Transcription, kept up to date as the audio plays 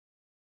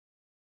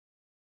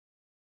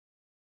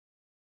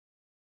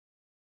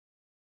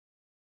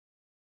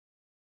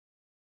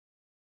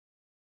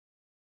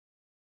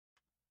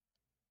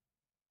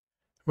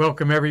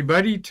Welcome,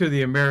 everybody, to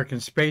the American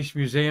Space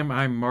Museum.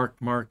 I'm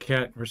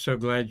Marquette. We're so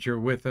glad you're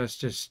with us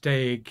to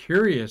stay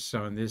curious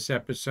on this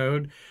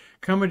episode.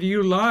 Coming to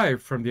you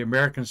live from the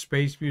American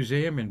Space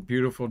Museum in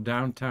beautiful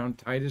downtown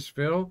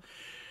Titusville,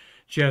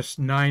 just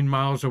 9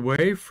 miles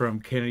away from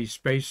Kennedy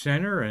Space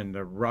Center and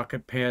the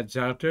rocket pads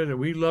out there that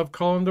we love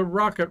calling the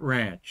Rocket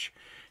Ranch.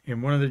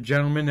 And one of the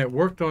gentlemen that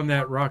worked on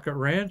that rocket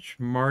ranch,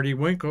 Marty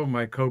Winkle,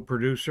 my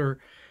co-producer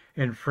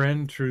and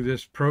friend through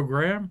this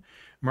program.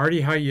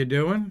 Marty, how you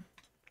doing?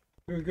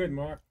 Doing good,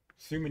 Mark.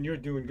 Assuming you're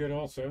doing good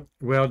also.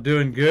 Well,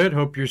 doing good.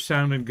 Hope you're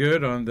sounding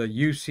good on the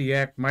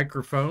UCAC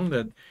microphone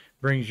that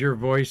brings your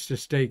voice to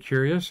Stay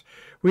Curious.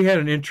 We had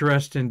an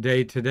interesting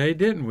day today,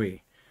 didn't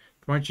we?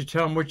 Why don't you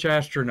tell them which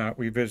astronaut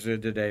we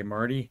visited today,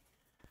 Marty?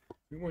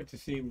 We went to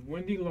see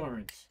Wendy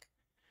Lawrence.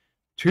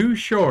 Too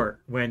short,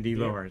 Wendy Yep,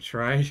 Lawrence,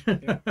 right?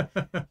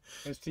 yep.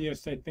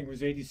 STS, I think,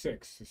 was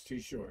 86. It's too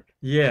short.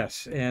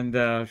 Yes,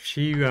 and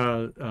she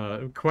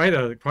quite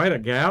a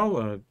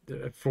gal.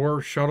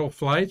 4 shuttle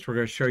flights. We're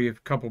going to show you a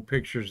couple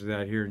pictures of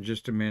that here in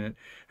just a minute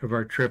of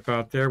our trip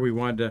out there. We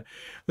wanted to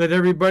let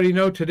everybody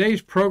know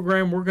today's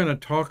program. We're going to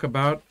talk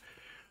about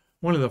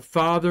one of the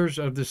fathers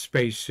of the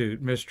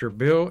spacesuit, Mr.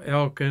 Bill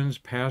Elkins,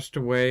 passed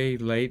away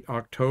late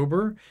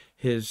October.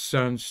 His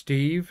son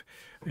Steve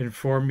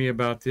informed me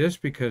about this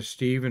because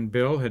Steve and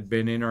Bill had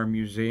been in our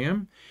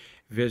museum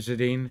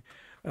visiting.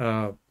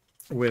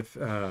 With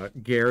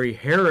Gary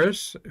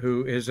Harris,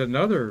 who is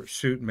another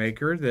suit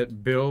maker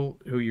that Bill,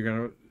 who you're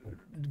going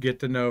to get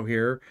to know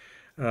here.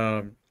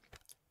 Um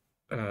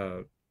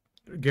uh,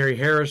 Gary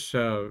Harris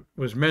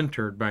was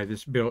mentored by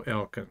this Bill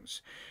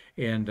Elkins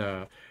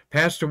and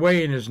passed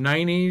away in his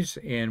 90s,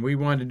 and we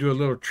wanted to do a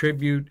little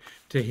tribute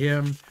to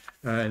him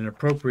at an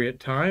appropriate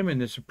time. And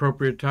this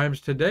appropriate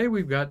times today,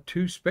 we've got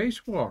 2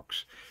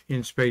 spacewalks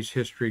in space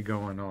history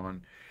going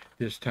on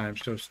this time.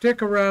 So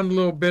stick around a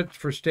little bit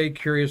for Stay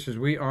Curious as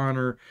we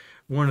honor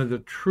one of the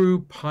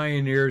true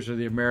pioneers of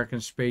the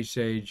American space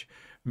age,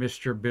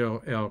 Mr.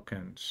 Bill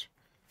Elkins.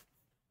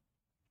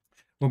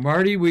 Well,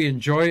 Marty, we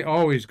enjoy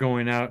always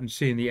going out and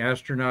seeing the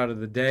astronaut of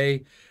the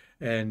day.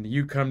 And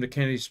you come to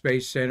Kennedy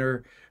Space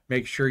Center,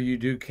 make sure you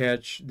do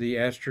catch the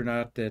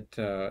astronaut that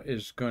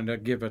is going to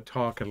give a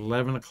talk at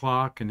 11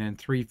 o'clock and then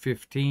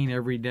 3:15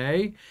 every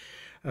day.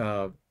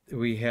 Uh,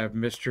 we have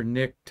Mr.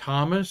 Nick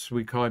Thomas.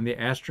 We call him the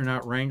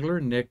astronaut wrangler.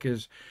 Nick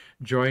has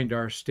joined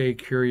our Stay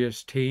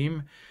Curious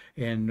team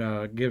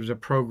and gives a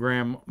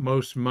program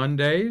most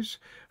Mondays.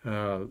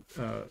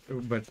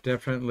 But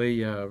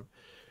definitely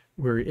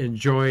we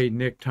enjoy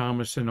Nick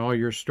Thomas and all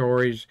your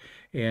stories.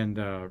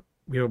 And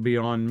it'll be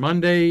on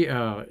Monday.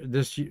 While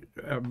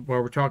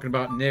we're talking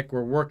about Nick,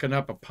 we're working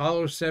up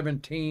Apollo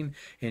 17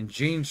 and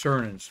Gene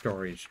Cernan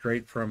stories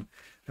straight from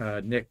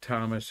Nick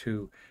Thomas,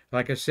 who,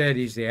 like I said,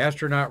 he's the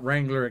astronaut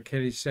wrangler at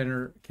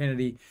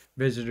Kennedy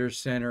Visitor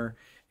Center,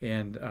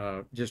 and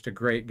just a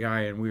great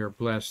guy. And we are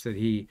blessed that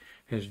he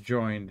has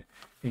joined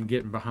in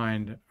getting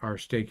behind our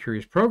Stay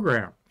Curious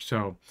program.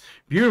 So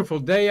beautiful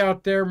day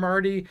out there,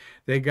 Marty.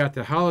 They got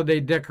the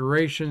holiday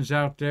decorations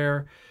out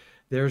there.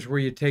 There's where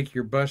you take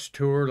your bus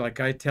tour.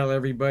 Like I tell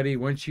everybody,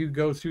 once you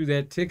go through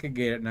that ticket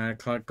gate at 9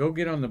 o'clock, go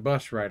get on the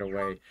bus right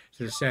away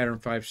to the Saturn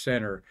V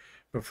Center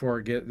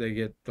before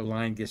the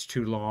line gets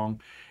too long.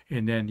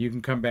 And then you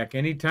can come back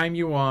anytime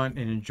you want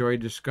and enjoy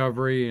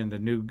Discovery and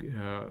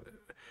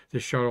the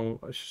shuttle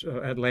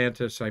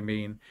Atlantis, I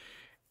mean,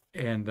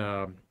 and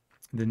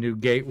the new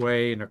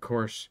Gateway, and of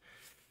course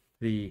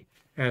the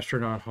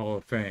Astronaut Hall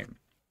of Fame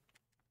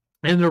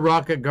and the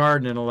Rocket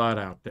Garden, and a lot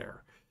out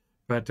there.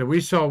 But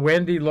we saw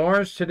Wendy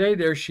Lawrence today.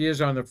 There she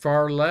is on the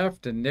far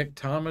left, and Nick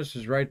Thomas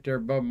is right there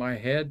above my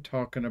head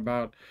talking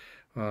about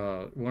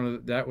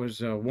that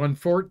was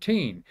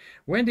 114.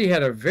 Wendy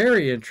had a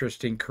very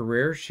interesting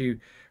career.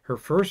 Her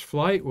first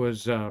flight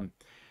was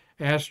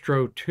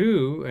Astro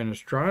 2, an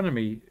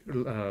astronomy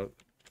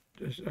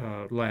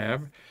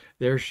lab.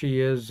 There she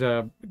is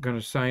going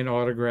to sign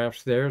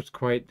autographs there. It's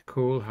quite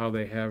cool how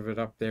they have it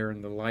up there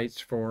in the lights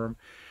for them.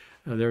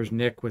 There's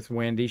Nick with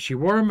Wendy. She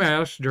wore a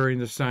mask during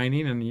the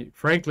signing, and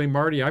frankly,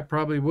 Marty, I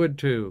probably would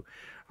too.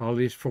 All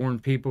these foreign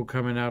people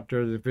coming out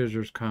there to the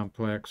visitors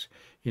complex.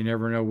 You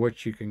never know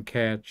what you can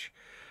catch.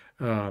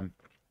 But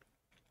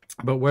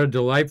what a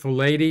delightful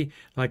lady.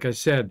 Like I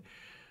said,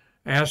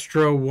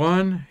 Astro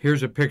 1,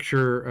 here's a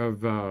picture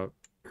of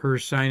her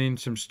signing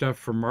some stuff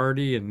for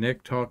Marty and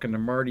Nick talking to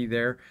Marty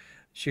there.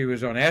 She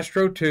was on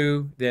Astro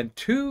 2, then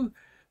 2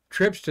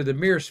 trips to the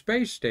Mir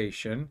space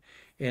station,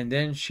 and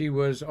then she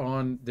was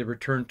on the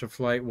return to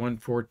flight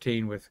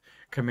 114 with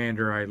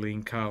Commander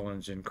Eileen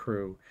Collins and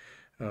crew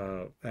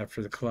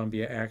after the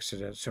Columbia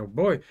accident. So,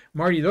 boy,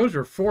 Marty, those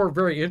are 4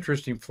 very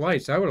interesting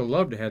flights. I would have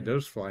loved to have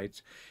those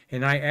flights.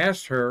 And I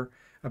asked her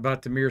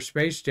about the Mir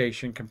space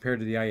station compared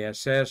to the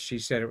ISS. She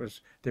said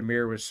the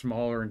Mir was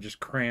smaller and just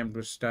crammed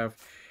with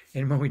stuff.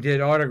 And when we did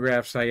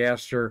autographs, I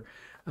asked her,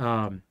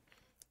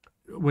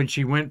 when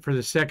she went for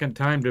the second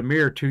time to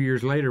Mir 2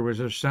 years later, was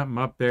there something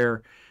up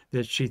there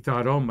that she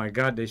thought, oh my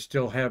God, they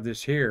still have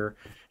this here?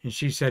 And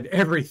she said,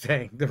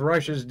 everything. The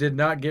Russians did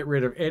not get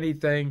rid of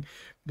anything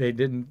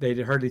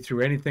they hardly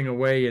threw anything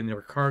away in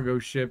their cargo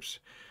ships.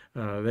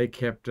 They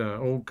kept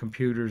old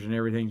computers and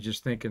everything,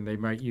 just thinking they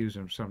might use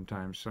them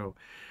sometime. So,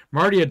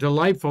 Marty, a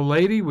delightful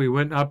lady. We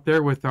went up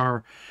there with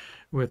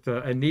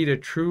Anita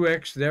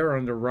Truex there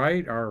on the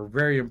right, our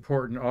very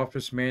important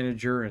office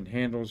manager and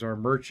handles our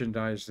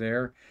merchandise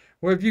there.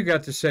 What have you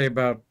got to say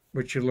about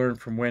what you learned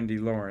from Wendy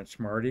Lawrence,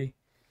 Marty?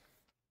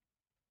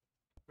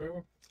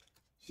 Well,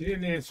 she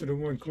didn't answer the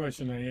one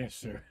question I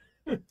asked her.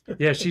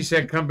 Yeah, she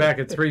said come back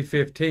at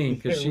 3:15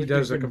 because Yeah, she what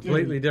does you a can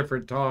completely do.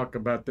 different talk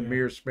about the Yeah.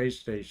 Mir space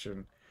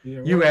station.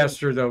 Yeah, You well,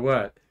 asked her the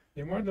what?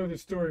 you want to know the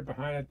story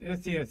behind it?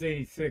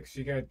 STS-86,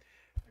 she got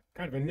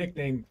kind of a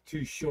nickname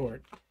too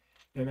short.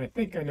 And I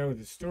think I know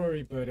the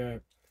story, but I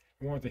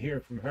want to hear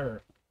it from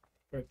her.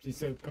 But she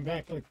said, come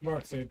back, like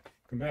Mark said,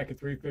 come back at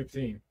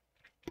 3:15.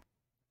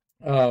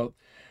 Uh,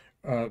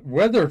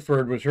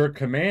 Weatherford was her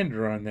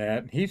commander on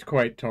that. He's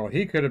quite tall.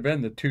 He could have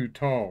been the too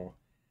tall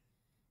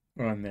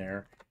on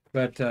there.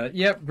 But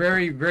yep,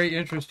 very, very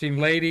interesting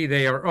lady.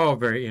 They are all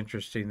very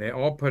interesting. They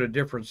all put a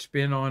different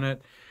spin on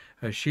it.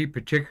 She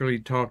particularly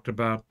talked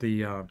about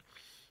the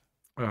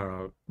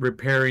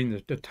repairing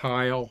the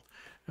tile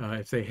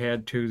if they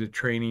had to, the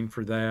training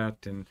for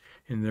that, and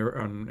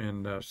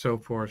so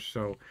forth.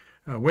 So,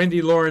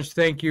 Wendy Lawrence,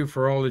 thank you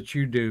for all that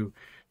you do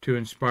to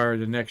inspire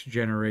the next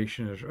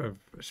generation of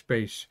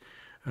space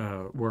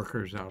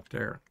workers out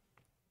there.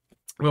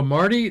 Well,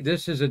 Marty,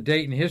 this is a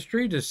date in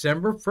history,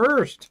 December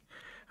 1st.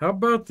 How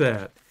about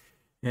that?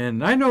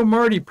 And I know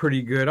Marty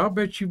pretty good. I'll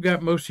bet you've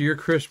got most of your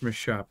Christmas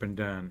shopping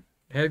done.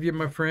 Have you,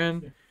 my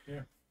friend?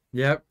 Yeah,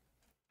 Yep.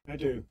 I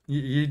do.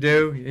 You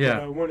do?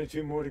 Yeah. One or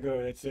two more to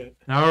go. That's it.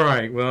 All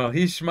right. Well,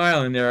 he's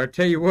smiling there. I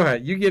tell you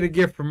what, you get a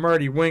gift from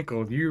Marty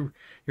Winkle. You're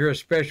a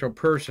special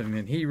person,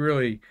 and he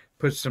really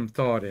puts some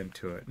thought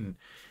into it. And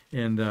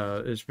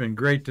it's been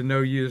great to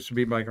know you. This will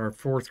be like our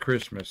fourth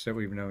Christmas that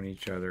we've known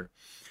each other.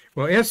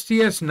 Well,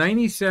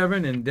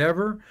 STS-97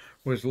 Endeavour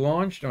was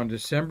launched on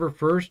December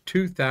 1st,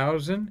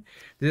 2000.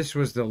 This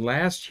was the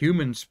last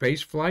human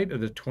spaceflight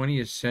of the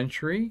 20th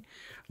century.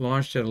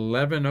 Launched at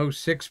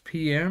 11:06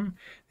 p.m.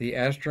 The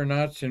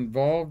astronauts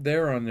involved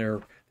there on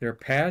their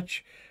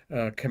patch,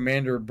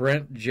 Commander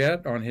Brent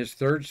Jett on his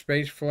third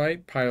space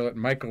flight, pilot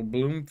Michael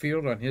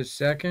Bloomfield on his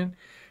second,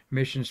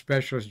 mission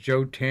specialist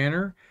Joe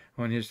Tanner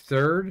on his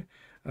third,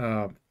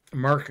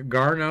 Mark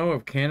Garneau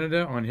of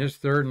Canada on his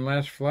third and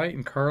last flight,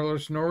 and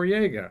Carlos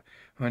Noriega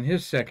on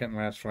his second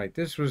last flight.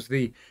 This was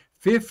the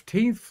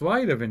 15th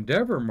flight of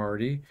Endeavour,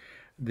 Marty.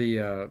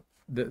 The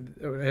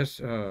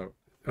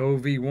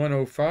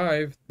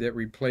OV-105 that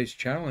replaced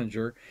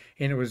Challenger,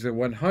 and it was the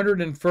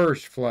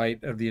 101st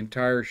flight of the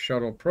entire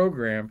shuttle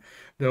program,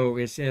 though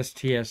it's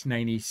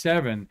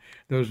STS-97.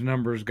 Those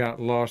numbers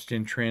got lost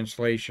in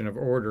translation of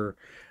order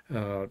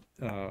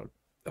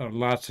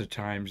lots of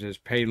times as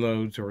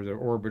payloads or the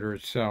orbiter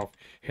itself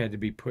had to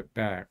be put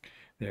back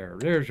there.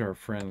 There's our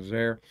friends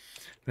there.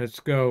 Let's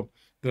go.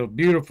 The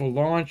beautiful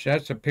launch.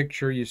 That's a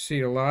picture you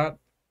see a lot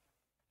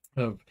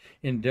of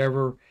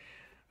Endeavour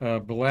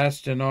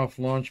blasting off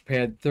Launch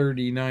Pad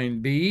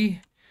 39B,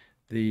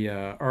 the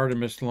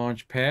Artemis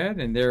launch pad,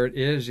 and there it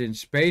is in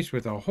space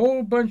with a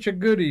whole bunch of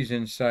goodies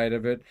inside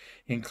of it,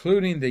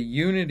 including the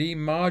Unity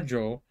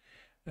module.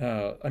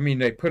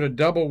 They put a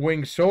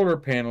double-wing solar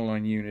panel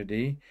on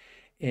Unity,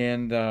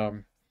 and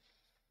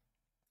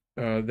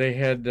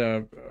they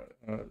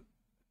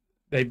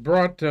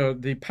brought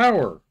the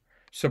power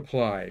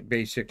supply,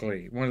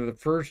 basically. One of the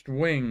first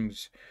one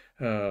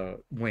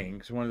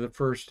of the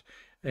first,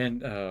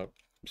 and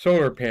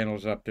solar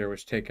panels up there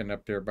was taken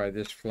up there by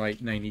this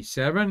Flight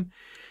 97.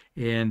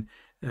 And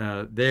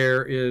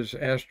there is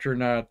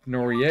astronaut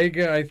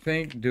Noriega, I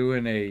think,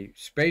 doing a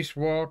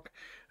spacewalk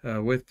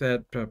with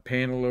that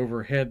panel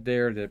overhead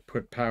there that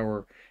put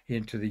power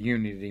into the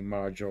Unity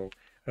module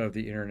of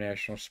the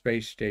International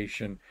Space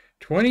Station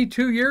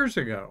 22 years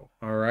ago,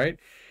 all right?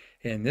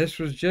 And this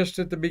was just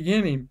at the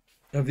beginning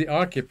of the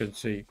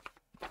occupancy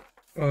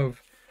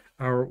of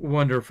our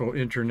wonderful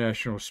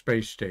International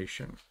Space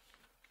Station.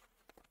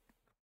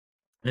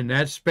 And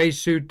that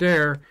spacesuit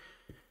there,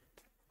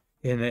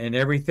 and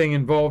everything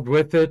involved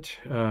with it,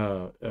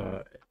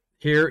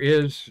 here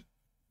is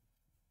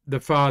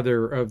the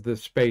father of the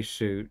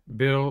spacesuit,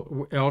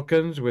 Bill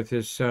Elkins, with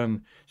his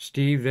son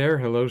Steve there.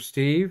 Hello,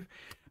 Steve.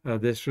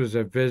 This was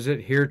a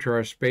visit here to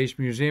our Space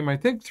Museum, I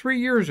think 3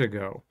 years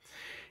ago.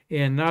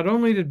 And not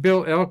only did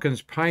Bill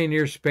Elkins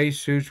pioneer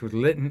spacesuits with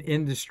Litton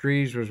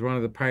Industries, was one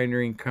of the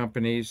pioneering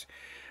companies,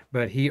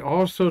 but he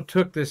also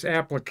took this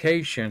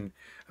application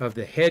of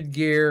the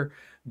headgear,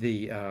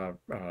 the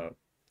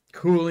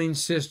cooling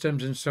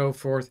systems and so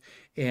forth,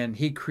 and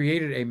he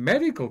created a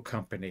medical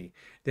company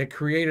that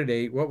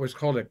created what was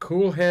called a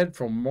cool head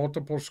for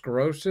multiple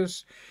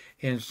sclerosis.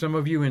 And some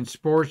of you in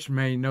sports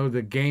may know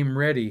the Game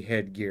Ready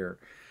headgear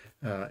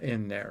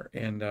in there,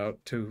 and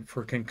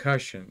for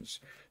concussions.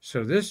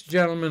 So this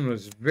gentleman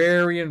was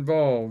very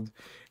involved,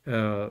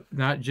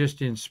 not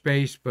just in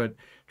space, but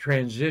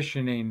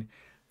transitioning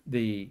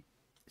the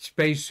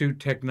spacesuit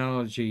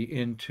technology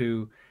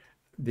into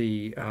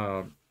the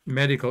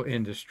medical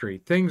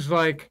industry. Things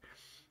like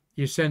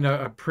you send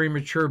a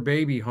premature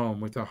baby home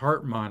with a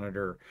heart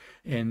monitor,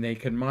 and they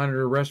can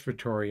monitor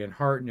respiratory and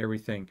heart and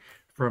everything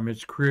from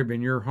its crib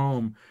in your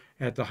home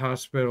at the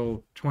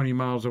hospital 20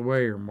 miles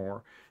away or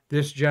more.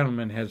 This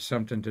gentleman has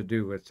something to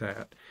do with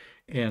that.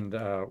 And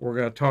we're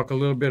going to talk a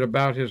little bit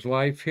about his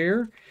life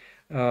here.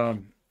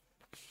 Um,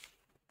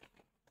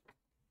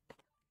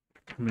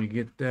 Let me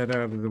get that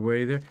out of the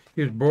way there.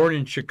 He was born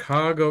in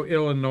Chicago,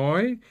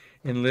 Illinois,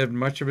 and lived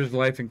much of his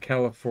life in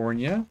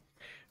California.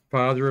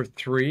 Father of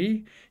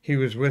three. He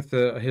was with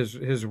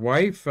his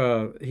wife.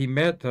 He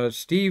met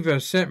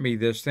Steve sent me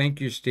this. Thank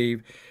you,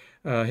 Steve.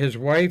 His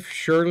wife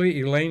Shirley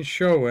Elaine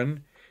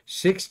Schoen.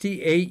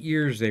 68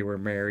 years they were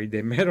married.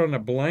 They met on a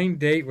blind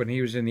date when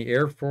he was in the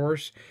Air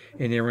Force,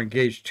 and they were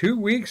engaged 2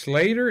 weeks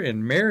later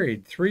and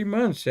married 3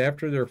 months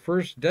after their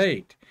first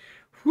date.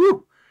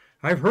 Whew!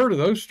 I've heard of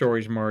those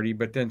stories, Marty,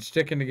 but then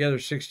sticking together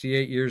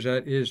 68 years,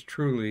 that is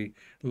truly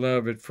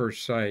love at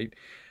first sight.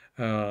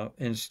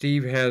 And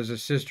Steve has a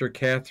sister,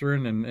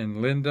 Catherine,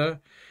 and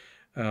Linda.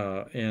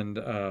 And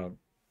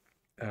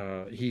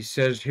he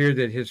says here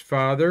that his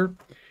father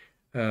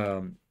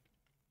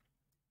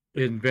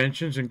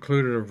inventions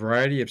included a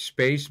variety of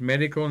space,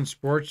 medical, and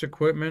sports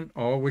equipment,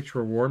 all which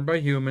were worn by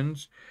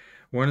humans.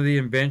 One of the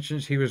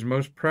inventions he was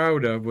most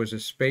proud of was a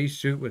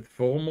spacesuit with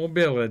full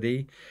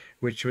mobility,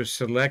 which was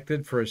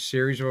selected for a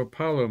series of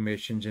Apollo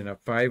missions in a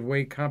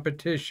 5-way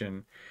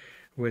competition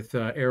with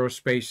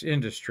aerospace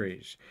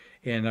industries.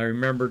 And I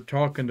remember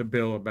talking to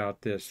Bill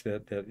about this,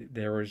 that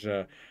there was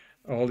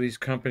all these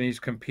companies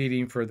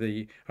competing for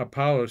the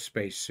Apollo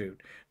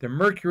spacesuit. The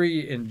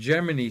Mercury and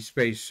Gemini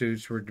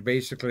spacesuits were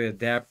basically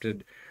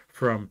adapted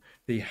from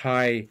the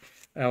high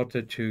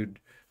altitude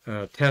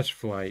test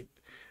flight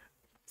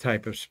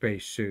type of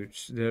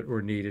spacesuits that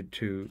were needed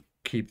to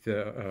keep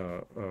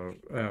the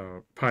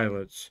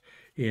pilots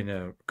in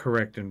a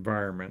correct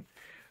environment.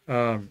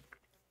 So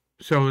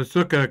let's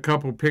look at a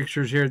couple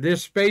pictures here.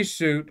 This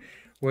spacesuit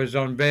was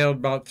unveiled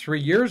about 3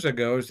 years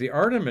ago as the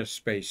Artemis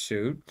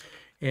spacesuit.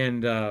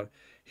 And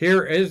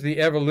here is the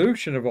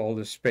evolution of all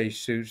the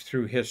spacesuits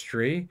through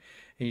history.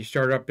 And you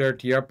start up there at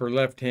the upper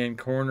left-hand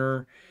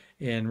corner.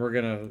 And we're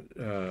going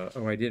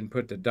to, I didn't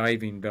put the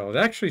diving bell. It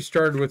actually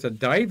started with a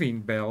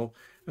diving bell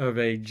of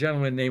a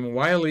gentleman named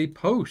Wiley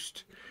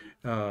Post.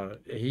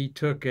 He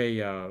took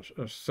a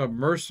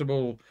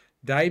submersible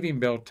diving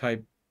bell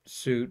type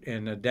suit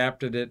and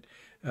adapted it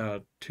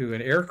to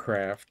an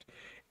aircraft.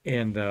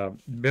 And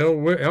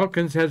Bill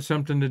Elkins had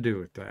something to do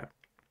with that.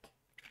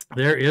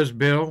 There is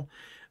Bill.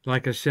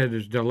 Like I said,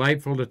 it's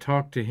delightful to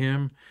talk to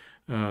him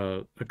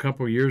a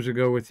couple years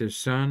ago with his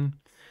son.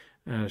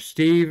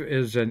 Steve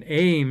is an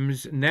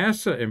Ames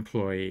NASA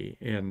employee,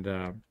 and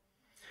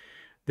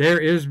there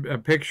is a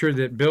picture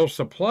that Bill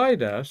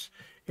supplied us,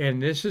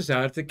 and this is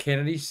out at the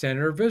Kennedy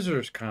Center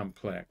Visitors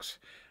Complex.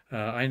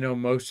 I know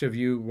most of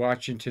you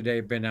watching today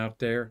have been out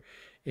there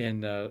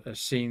and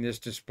seeing this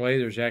display.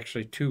 There's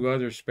actually 2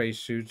 other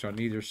spacesuits on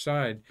either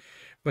side.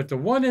 But the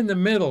one in the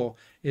middle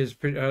is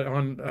to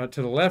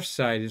the left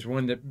side is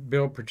one that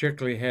Bill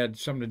particularly had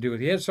something to do with.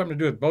 He had something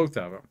to do with both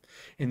of them.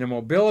 In the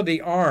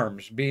mobility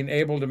arms, being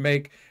able to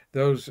make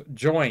those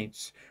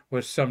joints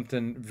was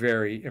something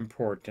very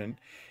important.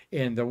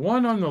 And the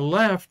one on the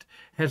left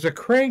has a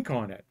crank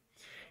on it.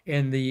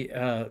 And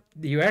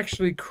you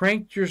actually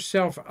cranked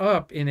yourself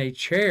up in a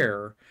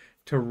chair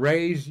to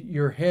raise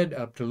your head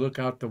up to look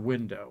out the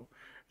window,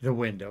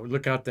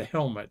 look out the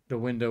helmet, the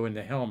window in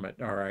the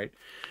helmet, all right?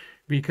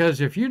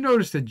 Because if you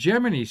notice the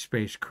Gemini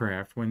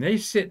spacecraft, when they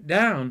sit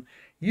down,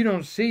 you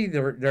don't see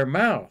their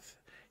mouth.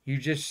 You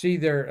just see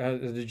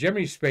the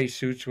Gemini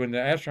spacesuits, when the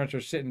astronauts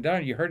are sitting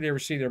down, you hardly ever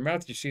see their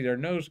mouth, you see their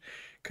nose,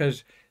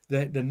 because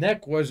the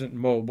neck wasn't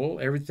mobile.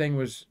 Everything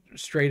was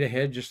straight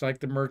ahead, just like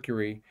the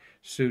Mercury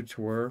suits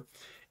were.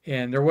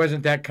 And there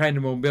wasn't that kind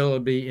of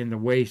mobility in the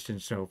waist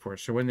and so forth.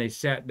 So when they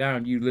sat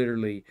down, you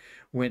literally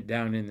went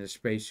down in the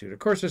spacesuit. Of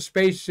course, a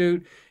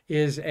spacesuit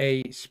is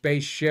a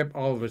spaceship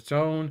all of its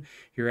own.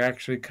 You're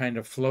actually kind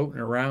of floating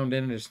around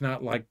in it. It's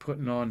not like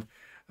putting on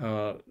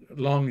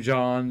long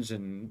johns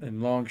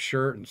and long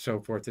shirt and so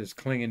forth that's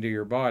clinging to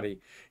your body.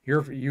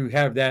 You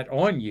have that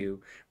on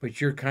you, but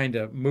you're kind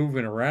of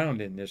moving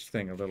around in this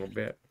thing a little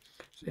bit.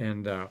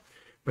 And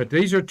but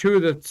these are 2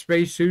 of the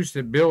spacesuits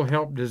that Bill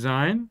helped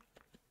design.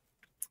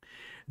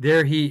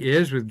 There he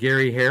is with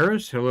Gary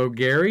Harris. Hello,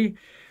 Gary.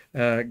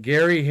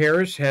 Gary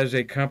Harris has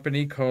a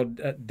company called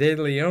De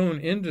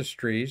Leon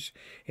Industries,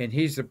 and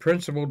he's the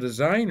principal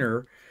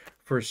designer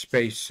for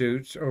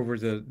spacesuits over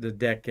the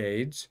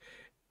decades.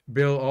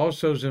 Bill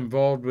also is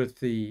involved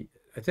with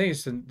I think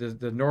it's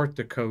the North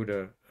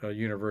Dakota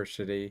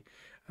University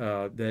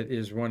that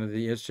is one of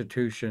the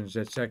institutions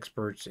that's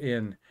experts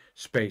in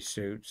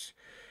spacesuits.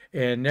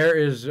 And there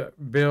is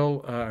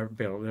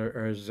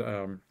there is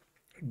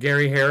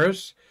Gary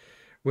Harris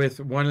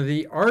with one of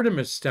the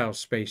Artemis-style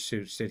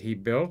spacesuits that he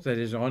built that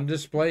is on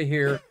display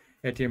here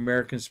at the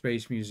American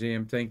Space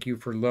Museum. Thank you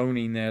for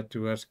loaning that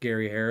to us,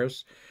 Gary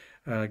Harris.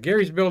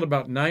 Gary's built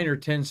about 9 or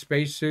 10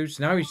 spacesuits.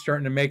 Now he's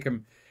starting to make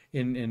them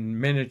in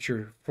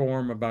miniature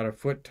form, about a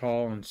foot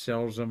tall, and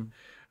sells them.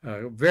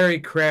 Very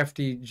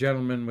crafty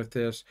gentleman with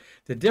this.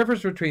 The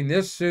difference between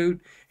this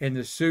suit and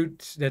the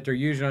suits that they're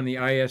using on the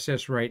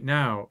ISS right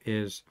now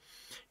is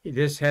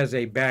this has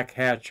a back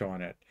hatch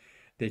on it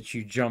that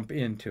you jump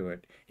into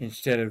it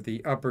instead of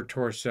the upper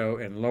torso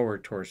and lower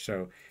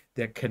torso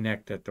that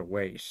connect at the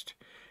waist.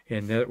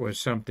 And that was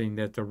something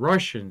that the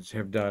Russians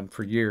have done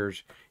for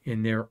years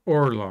in their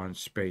Orlan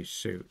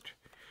spacesuit.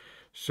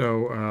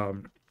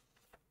 So,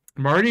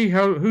 Marty,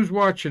 who's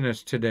watching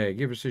us today?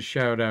 Give us a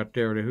shout out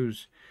there to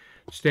who's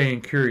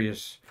staying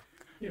curious.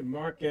 Yeah,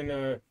 Mark and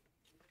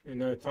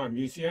Tom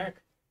Usiak,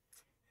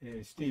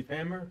 and Steve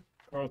Hammer,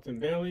 Carlton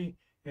Bailey,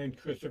 and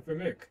Christopher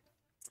Mick.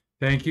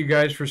 Thank you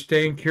guys for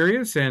staying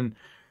curious. And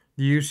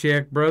the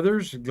Usiak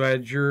brothers,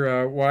 glad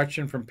you're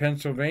watching from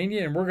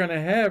Pennsylvania. And we're going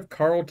to have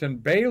Carlton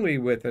Bailey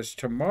with us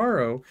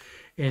tomorrow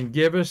and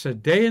give us a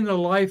day in the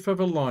life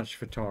of a launch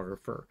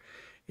photographer.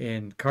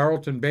 And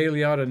Carlton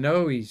Bailey ought to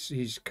know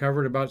he's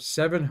covered about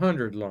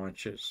 700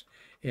 launches.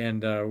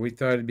 And we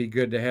thought it'd be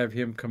good to have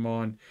him come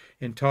on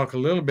and talk a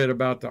little bit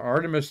about the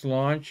Artemis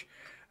launch,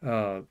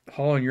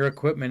 hauling your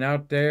equipment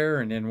out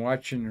there and then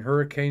watching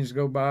hurricanes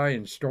go by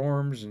and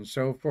storms and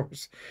so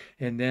forth,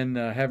 and then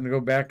having to go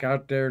back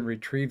out there and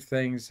retrieve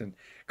things. And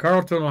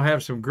Carlton will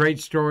have some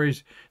great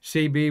stories.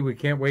 CB, we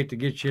can't wait to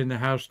get you in the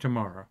house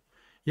tomorrow.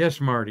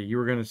 Yes, Marty, you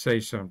were going to say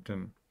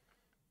something.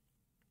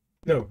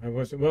 No, I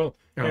wasn't. Well,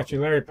 actually,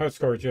 Larry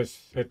Puskar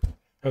just said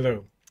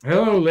hello.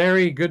 Hello,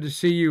 Larry. Good to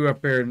see you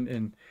up there.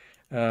 And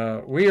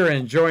we are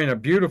enjoying a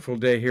beautiful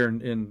day here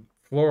in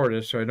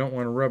Florida, so I don't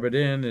want to rub it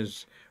in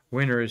as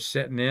winter is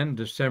setting in.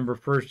 December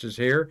 1st is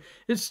here.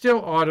 It's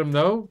still autumn,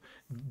 though.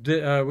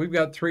 We've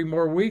got 3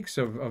 more weeks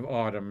of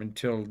autumn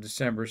until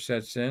December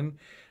sets in,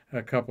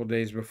 a couple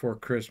days before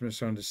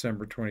Christmas on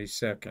December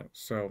 22nd.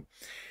 So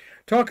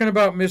talking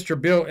about Mr.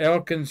 Bill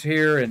Elkins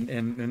here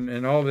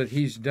and all that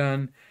he's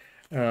done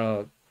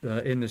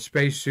in the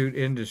spacesuit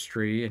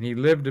industry, and he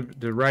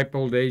lived the ripe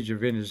old age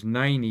of in his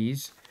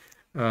 90s.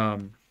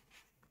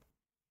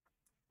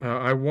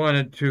 I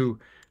wanted to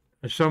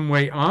some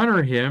way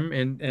honor him,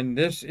 and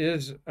this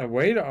is a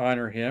way to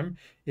honor him,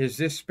 is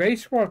this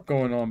spacewalk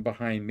going on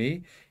behind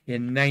me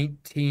in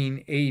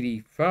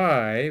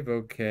 1985,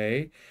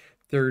 okay,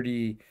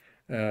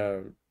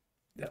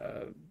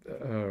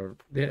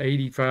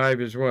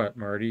 85 is what,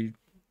 Marty?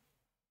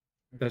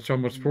 That's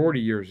almost 40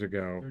 years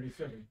ago.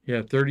 37.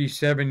 Yeah,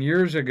 37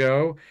 years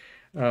ago.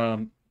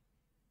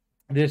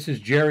 This is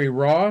Jerry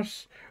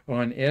Ross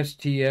on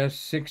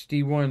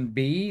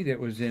STS-61B that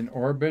was in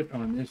orbit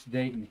on this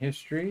date in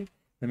history.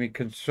 Let me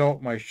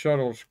consult my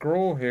shuttle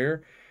scroll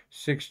here.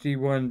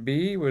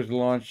 61B was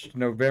launched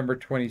November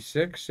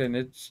 26th, and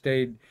it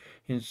stayed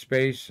in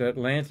space,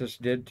 Atlantis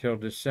did, till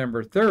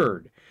December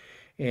 3rd.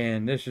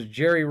 And this is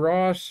Jerry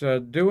Ross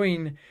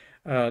doing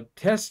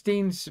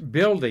testing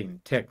building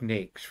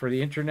techniques for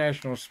the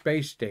International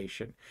Space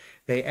Station.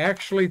 They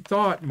actually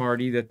thought,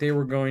 Marty, that they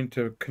were going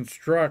to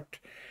construct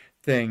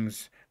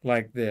things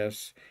like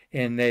this,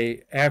 and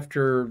they,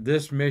 after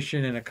this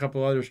mission and a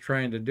couple others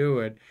trying to do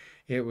it,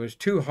 it was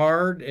too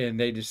hard, and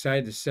they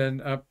decided to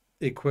send up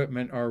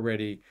equipment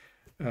already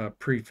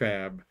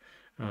prefab.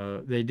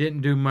 They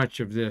didn't do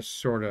much of this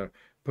sort of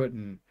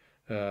putting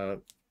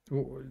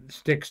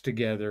sticks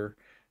together.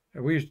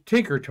 We used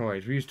Tinker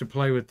Toys. We used to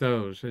play with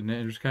those, and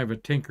it was kind of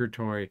a Tinker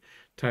Toy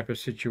type of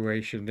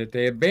situation that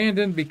they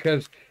abandoned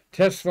because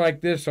tests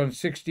like this on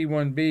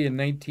 61B in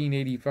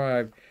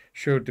 1985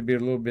 showed to be a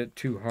little bit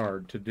too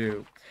hard to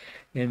do.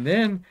 And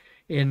then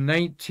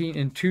in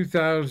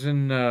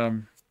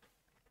 2000,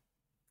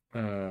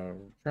 trying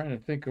to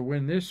think of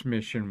when this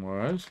mission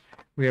was.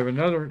 We have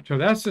another, so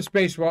that's the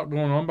spacewalk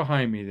going on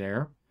behind me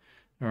there.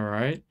 All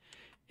right.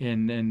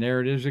 And then there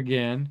it is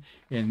again.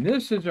 And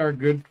this is our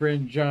good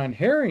friend John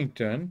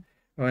Harrington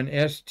on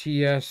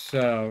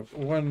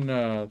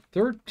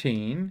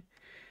STS-113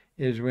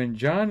 is when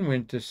John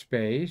went to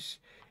space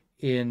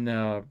in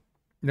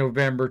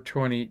November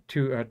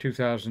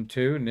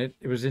 2002, and it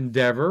was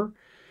Endeavour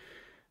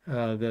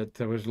that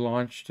was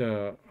launched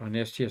on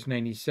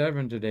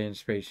STS-97 today in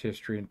space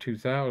history in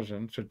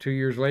 2000. So 2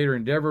 years later,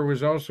 Endeavour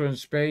was also in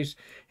space,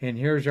 and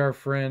here's our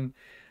friend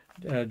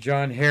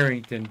John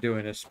Harrington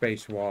doing a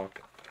spacewalk.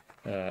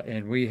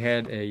 And we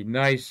had a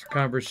nice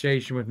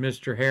conversation with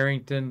Mr.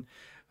 Harrington.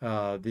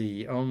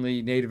 The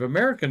only Native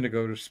American to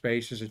go to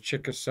space is a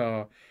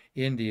Chickasaw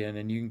Indian,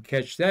 and you can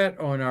catch that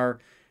on our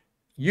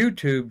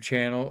YouTube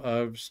channel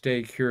of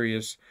Stay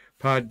Curious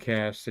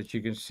podcasts that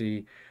you can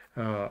see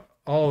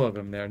all of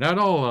them there. Not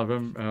all of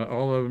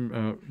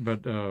them,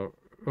 but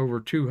over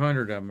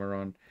 200 of them are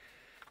on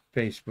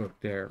Facebook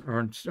there.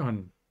 Or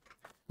on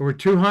over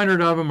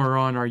 200 of them are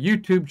on our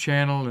YouTube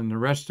channel, and the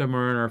rest of them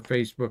are on our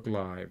Facebook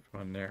Live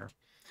on there.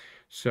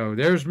 So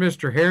there's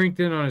Mr.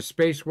 Harrington on a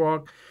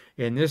spacewalk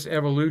and this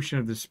evolution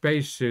of the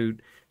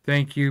spacesuit.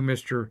 Thank you,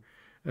 Mr.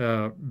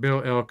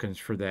 Bill Elkins,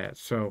 for that.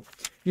 So,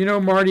 you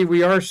know, Marty,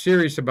 we are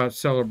serious about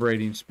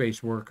celebrating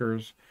space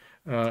workers.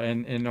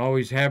 and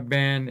always have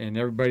been. And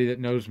everybody that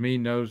knows me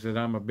knows that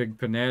I'm a big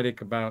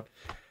fanatic about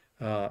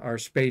our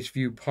Space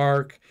View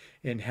Park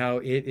and how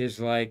it is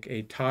like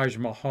a Taj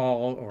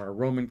Mahal or a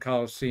Roman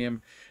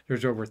Colosseum.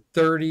 There's over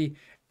 30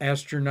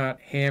 astronaut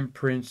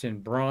handprints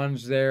in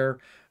bronze there.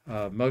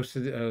 Most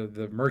of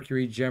the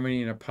Mercury,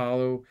 Gemini, and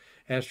Apollo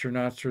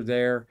astronauts are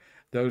there.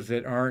 Those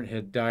that aren't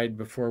had died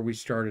before we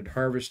started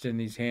harvesting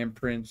these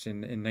handprints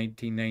in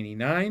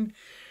 1999.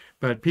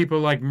 But people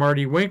like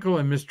Marty Winkle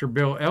and Mr.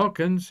 Bill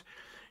Elkins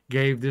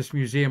gave this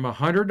museum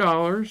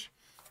 $100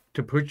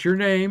 to put your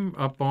name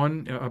up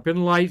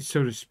in lights,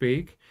 so to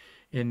speak.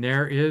 And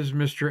there is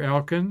Mr.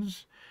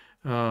 Elkins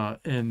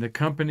and the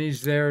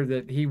companies there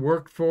that he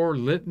worked for,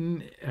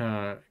 Litton,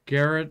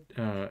 Garrett,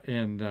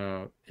 and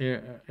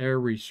Air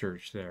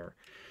Research there,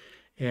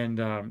 and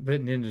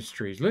Litton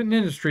Industries. Litton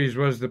Industries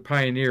was the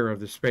pioneer of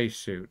the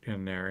spacesuit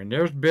in there. And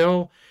there's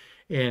Bill,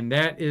 and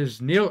that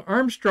is Neil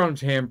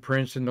Armstrong's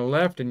handprints in the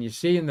left, and you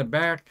see in the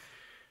back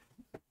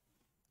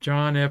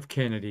John F.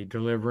 Kennedy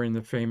delivering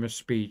the famous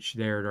speech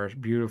there at our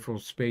beautiful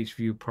Space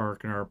View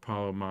Park and our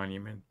Apollo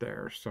Monument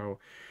there. So,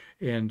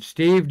 and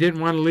Steve didn't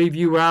want to leave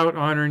you out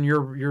honoring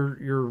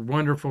your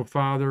wonderful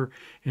father.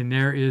 And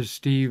there is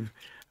Steve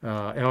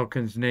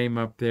Elkins' name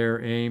up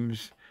there,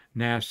 Ames,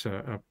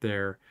 NASA up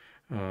there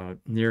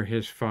near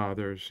his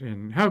father's.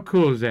 And how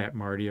cool is that,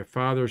 Marty? A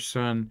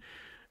father-son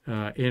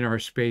in our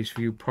Space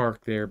View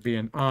Park there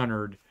being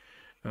honored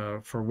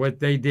for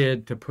what they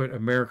did to put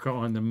America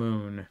on the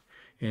moon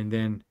and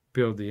then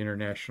build the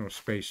International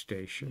Space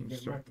Station.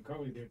 There's So, Mike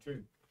McCulley there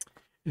too.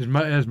 is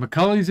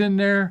Macaulay's in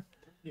there?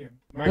 Yeah.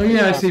 Oh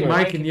yeah, I see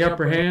Mike in the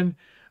upper hand.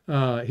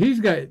 He's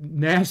got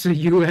NASA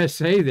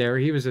USA there.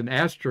 He was an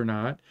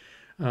astronaut.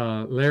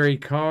 Larry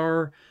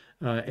Carr,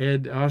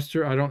 Ed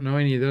Oster. I don't know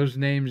any of those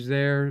names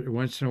there.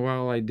 Once in a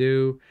while I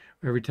do.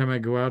 Every time I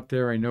go out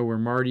there, I know where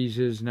Marty's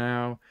is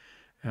now.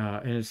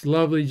 And it's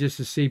lovely just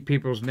to see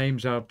people's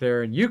names out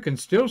there. And you can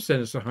still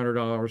send us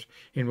 $100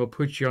 and we'll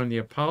put you on the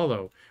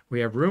Apollo. We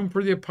have room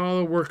for the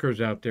Apollo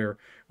workers out there.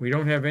 We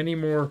don't have any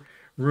more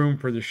room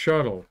for the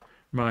shuttle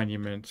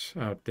monuments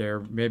out there.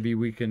 Maybe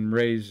we can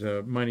raise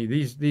money.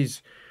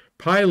 These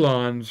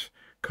pylons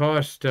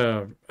cost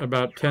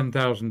about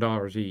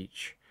 $10,000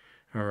 each.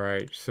 All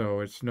right,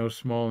 so it's no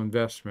small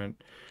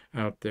investment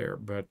out there.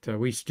 But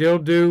we still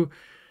do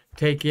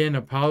take in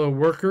Apollo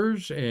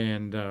workers,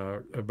 and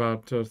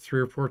about 3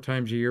 or 4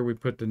 times a year we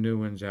put the new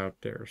ones out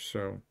there.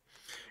 So,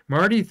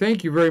 Marty,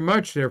 thank you very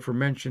much there for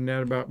mentioning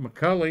that about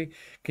McCulley.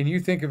 Can you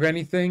think of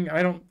anything?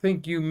 I don't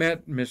think you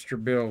met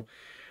Mr. Bill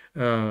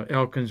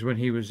Elkins when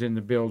he was in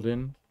the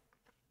building.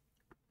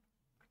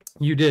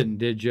 You didn't,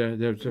 did you?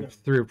 That was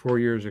 3 or 4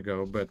 years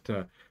ago.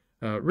 But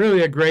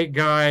really a great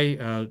guy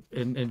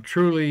and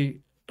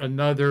truly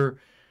another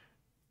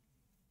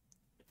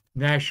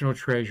national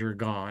treasure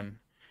gone.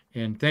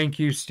 And thank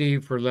you,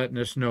 Steve, for letting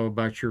us know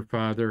about your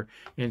father.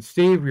 And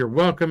Steve, you're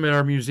welcome at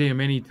our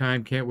museum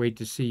anytime. Can't wait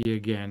to see you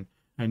again.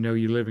 I know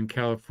you live in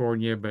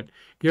California, but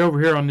get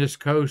over here on this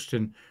coast,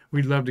 and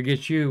we'd love to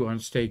get you on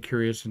Stay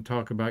Curious and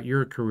talk about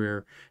your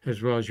career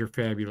as well as your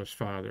fabulous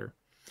father.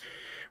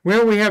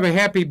 Well, we have a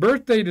happy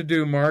birthday to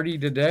do, Marty,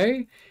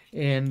 today.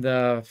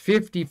 And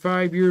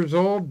 55 years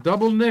old,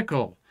 double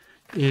nickel,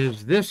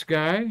 is this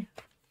guy.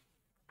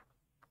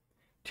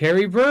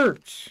 Terry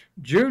Virts,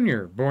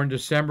 Jr., born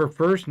December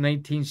 1st,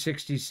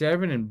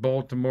 1967 in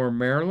Baltimore,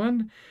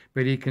 Maryland,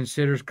 but he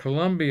considers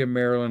Columbia,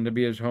 Maryland to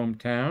be his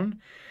hometown.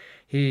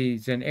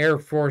 He's an Air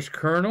Force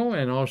colonel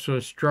and also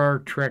a Star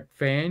Trek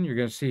fan. You're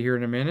going to see here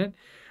in a minute.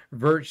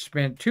 Virts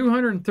spent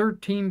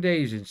 213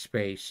 days in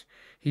space.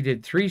 He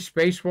did 3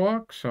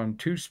 spacewalks on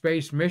 2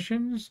 space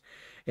missions,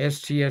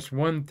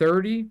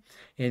 STS-130,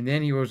 and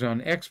then he was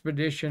on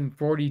Expedition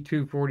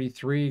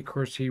 4243. Of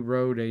course, he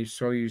rode a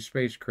Soyuz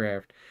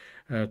spacecraft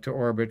to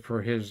orbit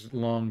for his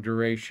long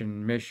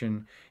duration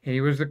mission, and he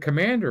was the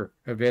commander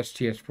of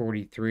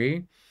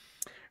STS-43.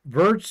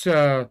 Virts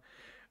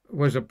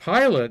was a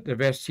pilot of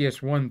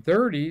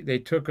STS-130. They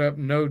took up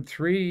Node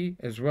 3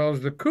 as well as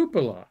the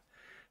cupola.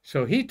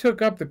 So he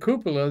took up the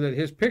cupola that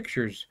his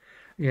picture's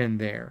in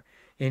there.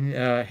 And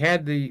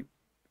had the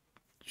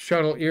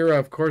shuttle era,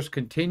 of course,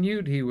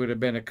 continued, he would have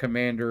been a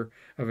commander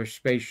of a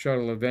space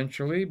shuttle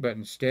eventually, but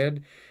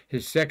instead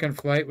his second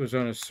flight was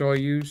on a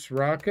Soyuz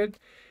rocket,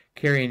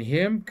 carrying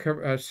him,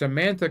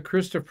 Samantha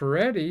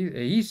Cristoforetti,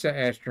 a ESA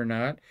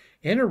astronaut,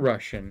 and a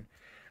Russian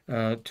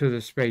to the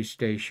space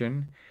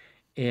station,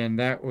 and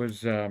that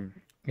was in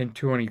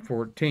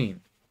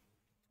 2014.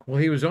 Well,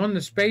 he was on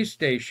the space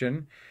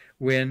station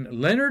when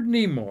Leonard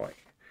Nimoy,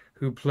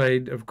 who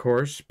played, of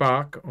course,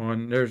 Spock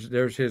on,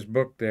 there's his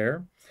book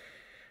there.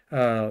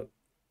 Of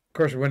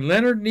course, when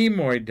Leonard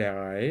Nimoy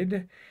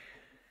died,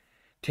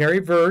 Terry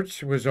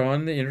Virts was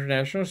on the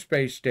International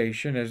Space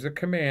Station as the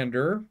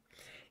commander,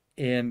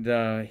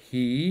 and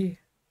he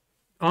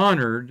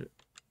honored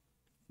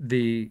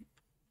the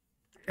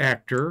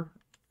actor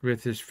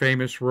with his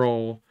famous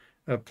role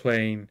of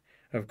playing,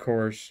 of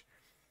course,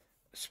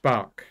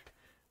 Spock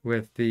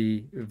with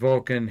the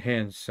Vulcan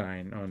hand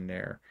sign on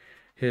there.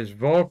 His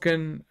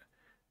Vulcan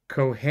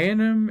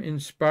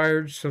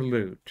Kohanim-inspired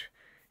salute,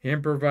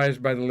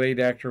 improvised by the late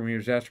actor when he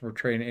was asked to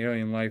portray an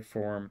alien life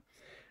form,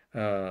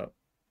 to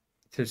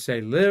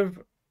say,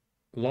 live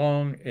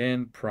long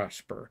and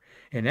prosper.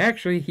 And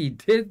actually, he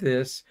did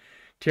this,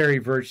 Terry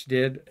Virts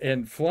did,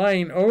 and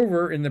flying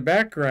over in the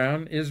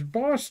background is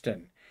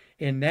Boston.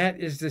 And that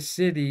is the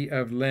city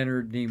of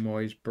Leonard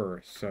Nimoy's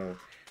birth. So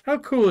how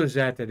cool is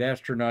that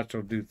astronauts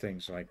will do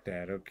things like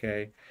that,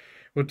 okay?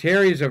 Well,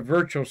 Terry is a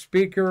virtual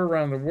speaker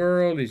around the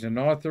world. He's an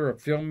author, a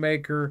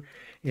filmmaker,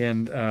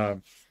 and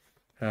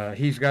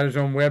he's got his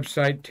own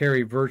website,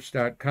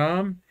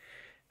 terryvirts.com.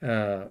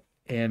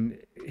 And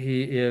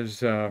he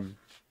is,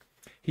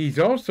 he's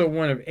also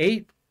one of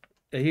 8,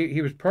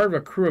 he was part of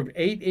a crew of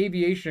 8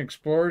 aviation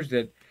explorers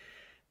that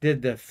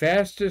did the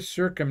fastest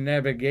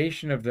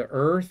circumnavigation of the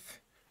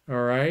Earth,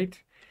 all right?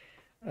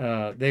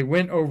 They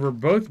went over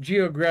both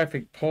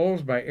geographic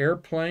poles by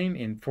airplane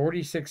in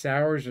 46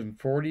 hours and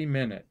 40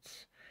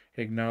 minutes,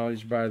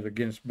 acknowledged by the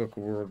Guinness Book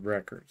of World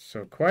Records.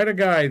 So quite a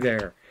guy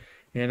there.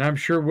 And I'm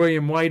sure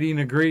William Whiting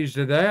agrees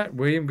to that.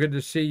 William, good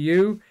to see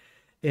you.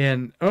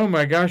 And, oh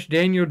my gosh,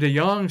 Daniel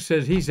DeYoung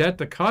says he's at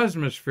the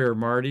Cosmosphere,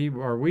 Marty.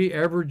 Are we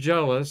ever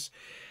jealous?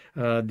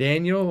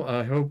 Daniel,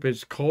 I hope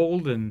it's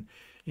cold and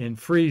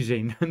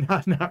freezing.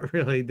 not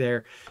really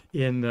there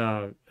in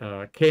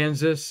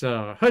Kansas,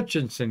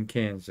 Hutchinson,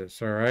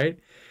 Kansas, all right?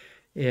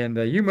 And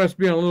you must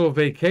be on a little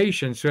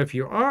vacation. So if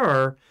you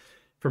are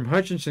from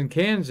Hutchinson,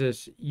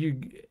 Kansas, you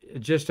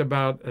just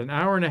about an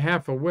hour and a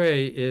half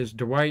away is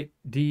Dwight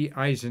D.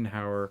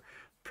 Eisenhower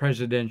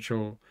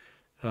Presidential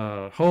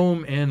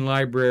home and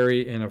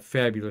library, and a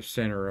fabulous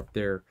center up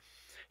there.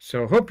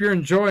 So hope you're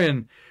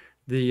enjoying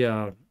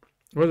the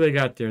what do they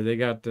got there? They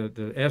got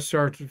the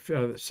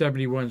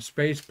SR-71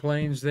 space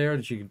planes there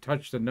that you can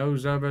touch the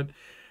nose of it.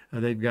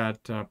 They've got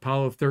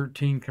Apollo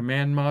 13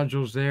 command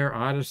modules there,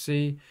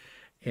 Odyssey.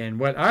 And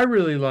what I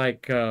really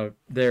like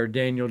there,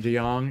 Daniel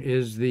DeYoung,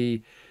 is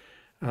the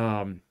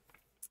Soyuz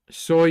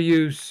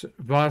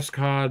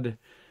Voskhod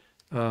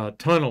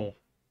tunnel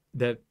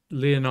that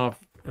Leonov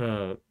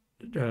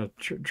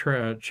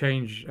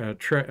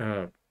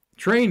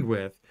trained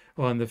with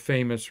on the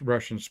famous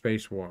Russian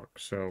spacewalk.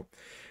 So,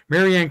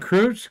 Marianne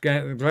Krutz,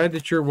 glad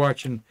that you're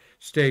watching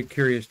Stay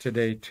Curious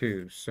today,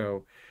 too.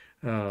 So,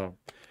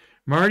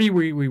 Marty,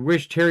 we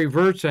wish Terry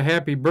Virts a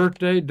happy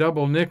birthday,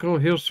 double nickel.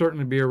 He'll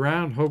certainly be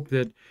around. Hope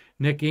that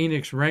Nick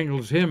Enix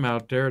wrangles him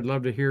out there. I'd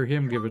love to hear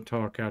him give a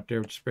talk out there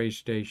at the space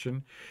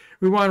station.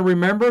 We want to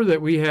remember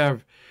that we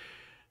have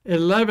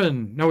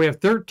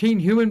 13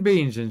 human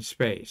beings in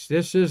space.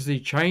 This is the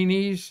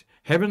Chinese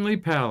Heavenly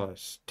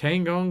Palace,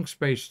 Tiangong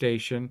Space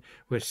Station,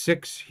 with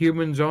 6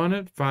 humans on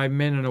it, 5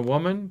 men and a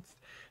woman.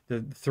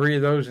 The 3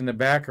 of those in the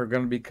back are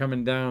going to be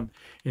coming down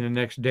in the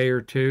next day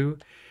or two.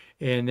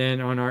 And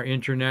then on our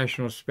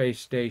International Space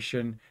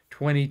Station,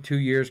 22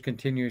 years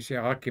continuously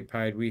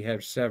occupied, we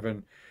have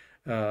 7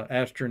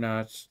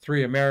 astronauts,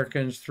 3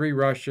 Americans, 3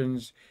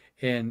 Russians,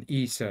 and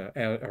ESA,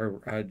 or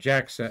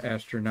JAXA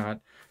astronaut,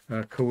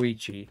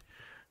 Koichi.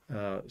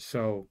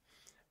 So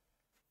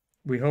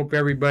we hope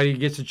everybody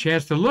gets a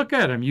chance to look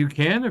at them. You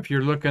can, if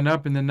you're looking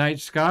up in the night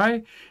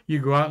sky. You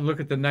go out and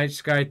look at the night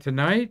sky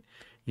tonight.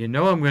 You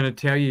know I'm going to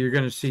tell you, you're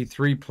going to see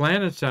 3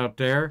 planets out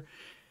there.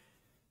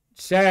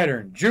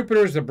 Saturn.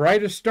 Jupiter is the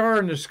brightest star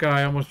in the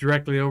sky, almost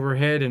directly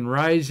overhead, and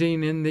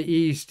rising in the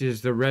east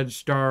is the red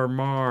star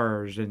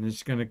Mars, and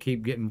it's going to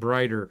keep getting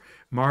brighter.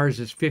 Mars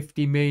is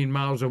 50 million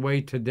miles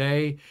away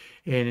today,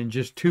 and in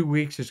just 2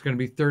 weeks it's going to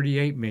be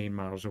 38 million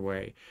miles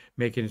away,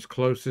 making its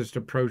closest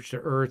approach to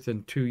Earth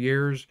in 2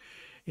 years.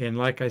 And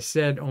like I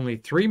said, only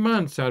 3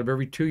 months out of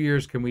every 2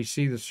 years can we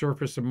see the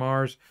surface of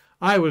Mars.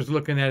 I was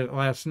looking at it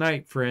last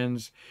night,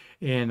 friends,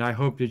 and I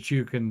hope that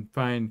you can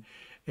find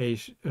a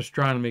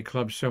astronomy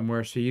club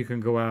somewhere so you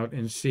can go out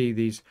and see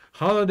these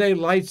holiday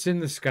lights in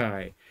the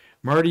sky.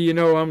 Marty, you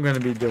know I'm going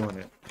to be doing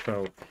it.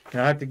 So I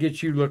have to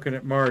get you looking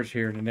at Mars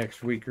here in the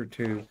next week or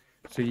two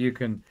so you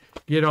can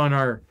get on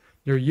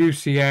their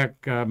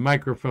UCAC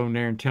microphone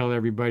there and tell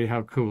everybody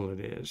how cool it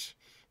is.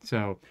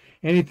 So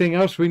anything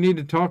else we need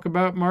to talk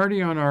about,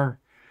 Marty, on our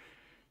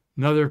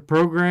another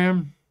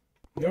program?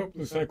 Nope,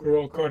 looks like we're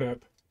all caught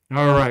up.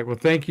 All right. Well,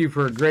 thank you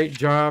for a great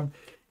job.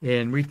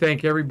 And we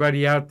thank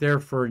everybody out there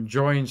for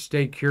enjoying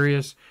Stay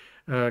Curious.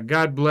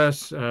 God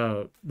bless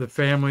the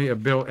family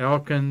of Bill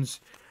Elkins.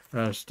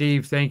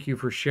 Steve, thank you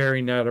for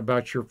sharing that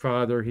about your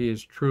father. He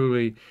is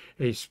truly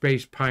a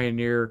space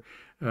pioneer,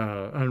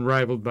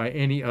 unrivaled by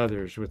any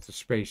others with the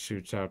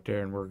spacesuits out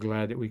there. And we're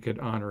glad that we could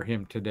honor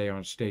him today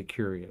on Stay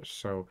Curious.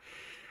 So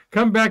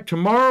come back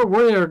tomorrow.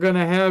 We are going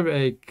to have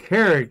a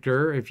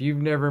character, if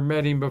you've never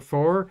met him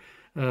before.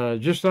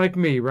 Just like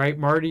me, right,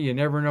 Marty? You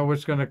never know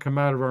what's going to come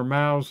out of our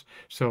mouths.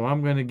 So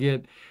I'm going to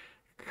get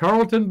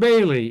Carlton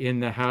Bailey in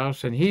the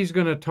house, and he's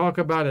going to talk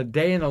about a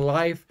day in the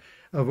life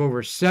of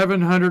over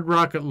 700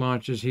 rocket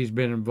launches he's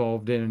been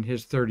involved in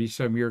his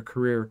 30-some-year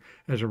career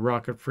as a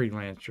rocket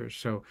freelancer.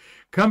 So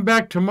come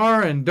back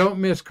tomorrow and don't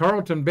miss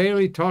Carlton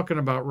Bailey talking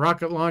about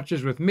rocket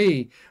launches with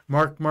me,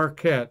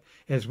 Marquette,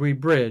 as we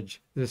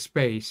bridge the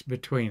space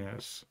between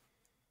us.